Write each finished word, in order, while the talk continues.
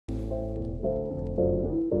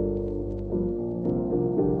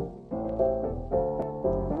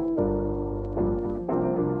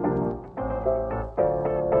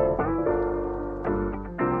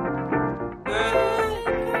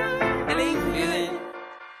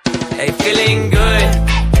Hey, feeling good,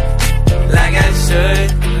 like I should.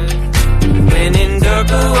 When in dark,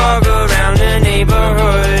 I walk around the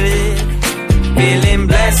neighborhood. Feeling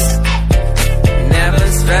blessed, never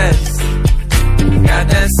stressed. Got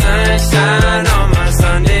that sunshine on my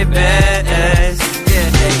Sunday best. Yeah,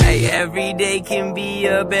 hey, every day can be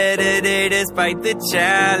a better day despite the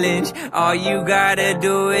challenge. All you gotta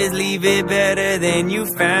do is leave it better than you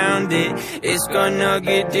found it. It's gonna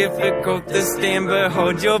get difficult to stand, but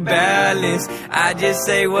hold your balance. I just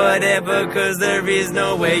say whatever, cause there is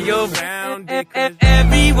no way you're round it.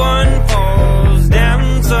 Everyone falls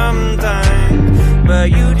down sometimes, but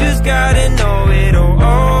you just gotta know it'll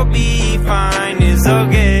all be fine. It's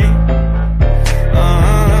okay.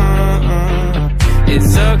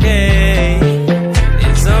 It's okay.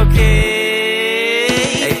 It's okay.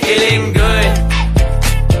 Hey, feeling good,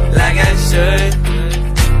 like I should.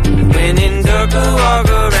 When in dark, I walk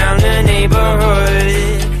around the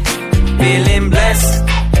neighborhood. Feeling blessed,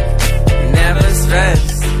 never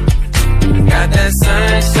stressed. Got that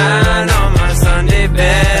sunshine on my Sunday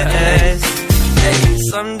best. Hey,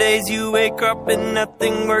 some days you wake up and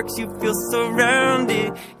nothing works, you feel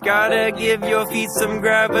surrounded. Gotta give your feet some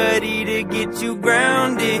gravity to get you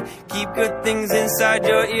grounded. Keep good things inside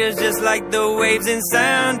your ears just like the waves and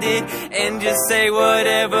sound it. And just say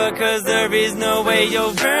whatever, cause there is no way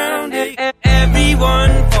you're grounded.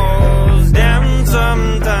 Everyone falls down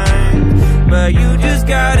sometimes, but you just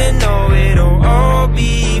gotta know it'll all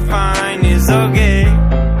be fine. It's okay.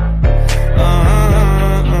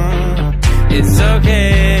 It's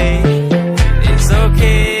okay. It's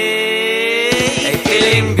okay. Hey,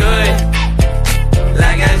 feeling good,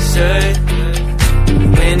 like I should.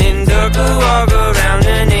 When in dark, I walk around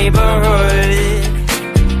the neighborhood.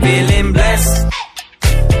 Feeling blessed,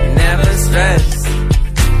 never stressed.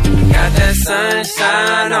 Got that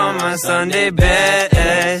sunshine on my Sunday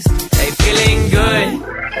best. Hey, feeling good,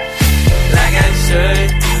 like I should.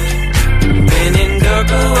 When in dark,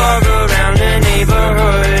 I walk around the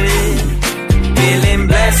neighborhood. Feeling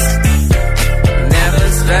blessed, never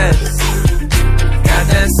stressed. Got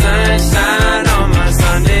that sunshine